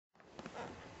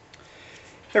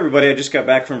Hey everybody, I just got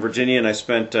back from Virginia and I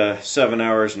spent 7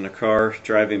 hours in the car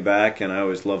driving back, and I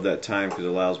always love that time because it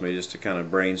allows me just to kind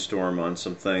of brainstorm on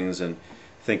some things and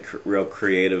think real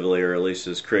creatively, or at least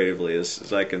as creatively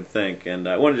as I can think. And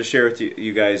I wanted to share with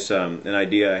you guys an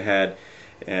idea I had,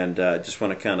 and just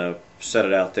want to kind of set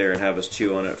it out there and have us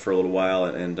chew on it for a little while,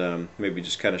 and maybe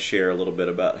just kind of share a little bit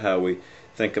about how we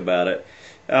think about it.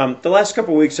 The last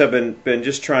couple of weeks I've been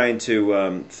just trying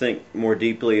to think more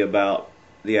deeply about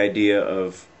the idea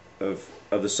of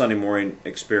the Sunday morning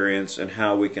experience and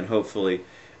how we can hopefully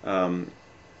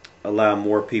allow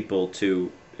more people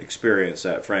to experience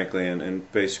that, frankly,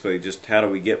 and basically just how do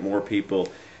we get more people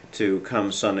to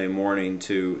come Sunday morning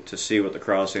to see what the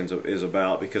Crossings is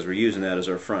about, because we're using that as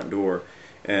our front door.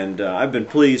 And I've been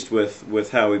pleased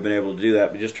with how we've been able to do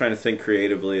that, but just trying to think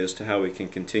creatively as to how we can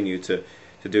continue to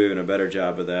do even a better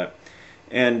job of that.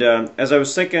 And as I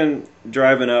was thinking,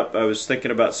 driving up, I was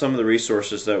thinking about some of the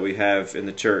resources that we have in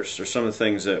the church, or some of the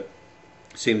things that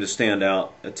seem to stand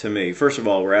out to me. First of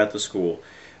all, we're at the school.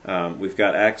 We've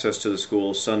got access to the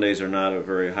school. Sundays are not a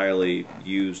very highly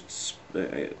used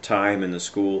time in the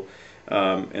school.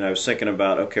 And I was thinking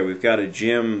about, okay, we've got a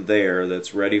gym there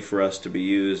that's ready for us to be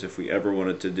used if we ever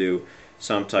wanted to do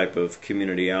some type of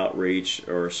community outreach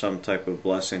or some type of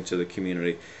blessing to the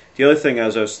community. The other thing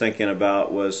as I was thinking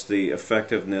about was the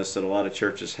effectiveness that a lot of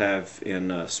churches have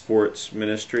in sports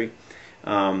ministry.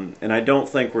 And I don't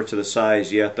think we're to the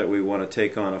size yet that we want to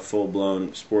take on a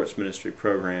full-blown sports ministry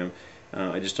program.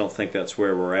 I just don't think that's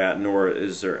where we're at, nor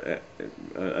is there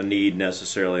a need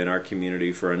necessarily in our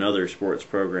community for another sports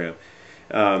program.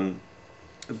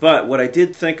 But what I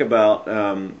did think about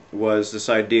was this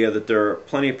idea that there are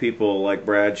plenty of people like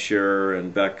Brad Scher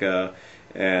and Becca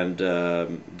and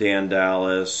Dan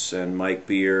Dallas and Mike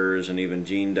Beers and even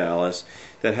Gene Dallas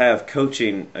that have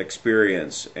coaching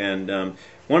experience. And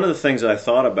one of the things that I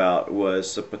thought about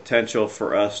was the potential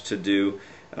for us to do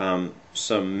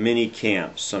some mini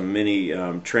camps, some mini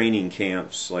training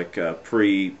camps, like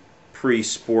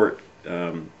pre-sport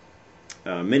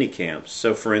mini camps.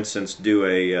 So for instance,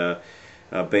 do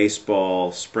a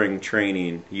baseball spring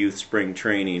training, youth spring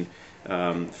training,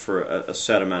 for a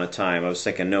set amount of time. I was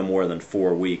thinking no more than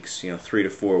 4 weeks, 3 to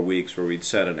 4 weeks, where we'd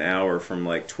set an hour from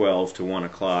like 12 to 1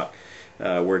 o'clock,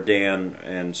 where Dan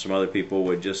and some other people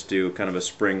would just do kind of a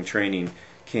spring training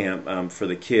camp for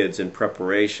the kids in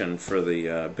preparation for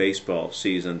the baseball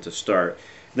season to start.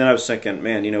 And then I was thinking,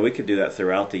 man, we could do that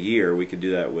throughout the year. We could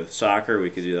do that with soccer, we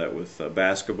could do that with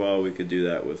basketball, we could do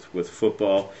that with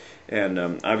football, and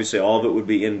obviously all of it would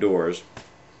be indoors.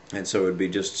 And so it would be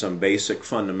just some basic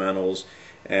fundamentals.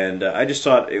 And I just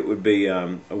thought it would be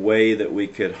a way that we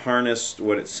could harness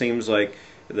what it seems like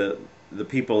the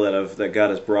people that God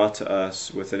has brought to us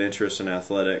with an interest in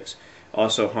athletics,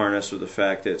 also harness with the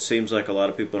fact that it seems like a lot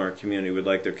of people in our community would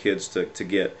like their kids to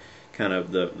get kind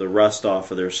of the rust off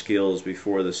of their skills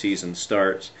before the season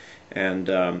starts. And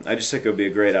I just think it would be a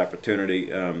great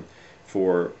opportunity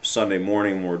for Sunday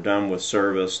morning when we're done with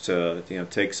service to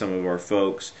take some of our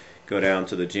folks, go down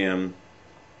to the gym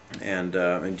and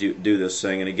do this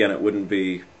thing. And again, it wouldn't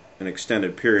be an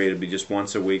extended period. It'd be just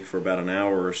once a week for about an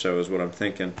hour or so is what I'm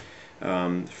thinking,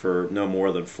 for no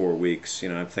more than 4 weeks.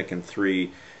 I'm thinking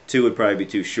 2 would probably be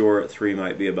too short, 3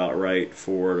 might be about right,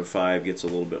 4 to 5 gets a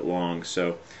little bit long.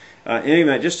 So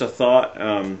anyway, just a thought.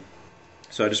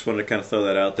 So I just wanted to kind of throw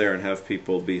that out there and have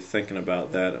people be thinking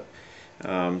about that.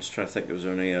 Just trying to think if there's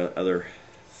any other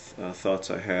thoughts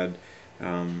I had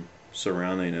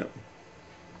surrounding it.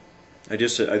 I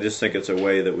just think it's a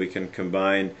way that we can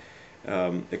combine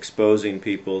exposing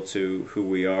people to who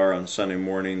we are on Sunday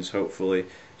mornings, hopefully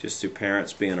just through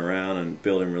parents being around and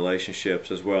building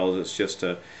relationships, as well as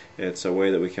it's a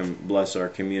way that we can bless our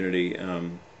community.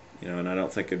 And I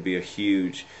don't think it'd be a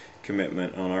huge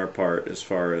commitment on our part as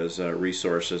far as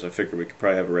resources. I figure we could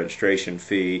probably have a registration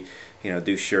fee,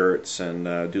 do shirts and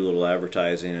do a little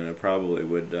advertising, and it probably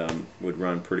would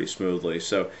run pretty smoothly.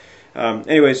 So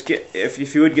anyways,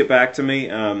 if you would get back to me,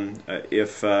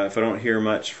 if I don't hear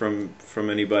much from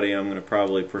anybody, I'm going to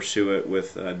probably pursue it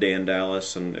with Dan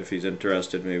Dallas, and if he's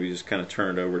interested, maybe just kind of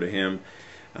turn it over to him.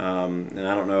 And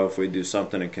I don't know if we do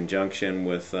something in conjunction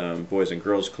with Boys and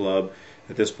Girls Club.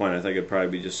 At this point, I think it'd probably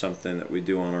be just something that we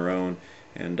do on our own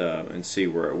and see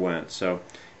where it went. So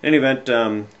in any event,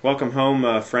 welcome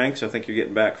home, Franks. I think you're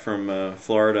getting back from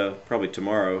Florida probably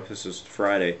tomorrow. This is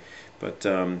Friday. But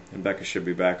and Becca should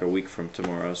be back a week from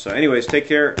tomorrow. So anyways, take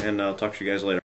care, and I'll talk to you guys later.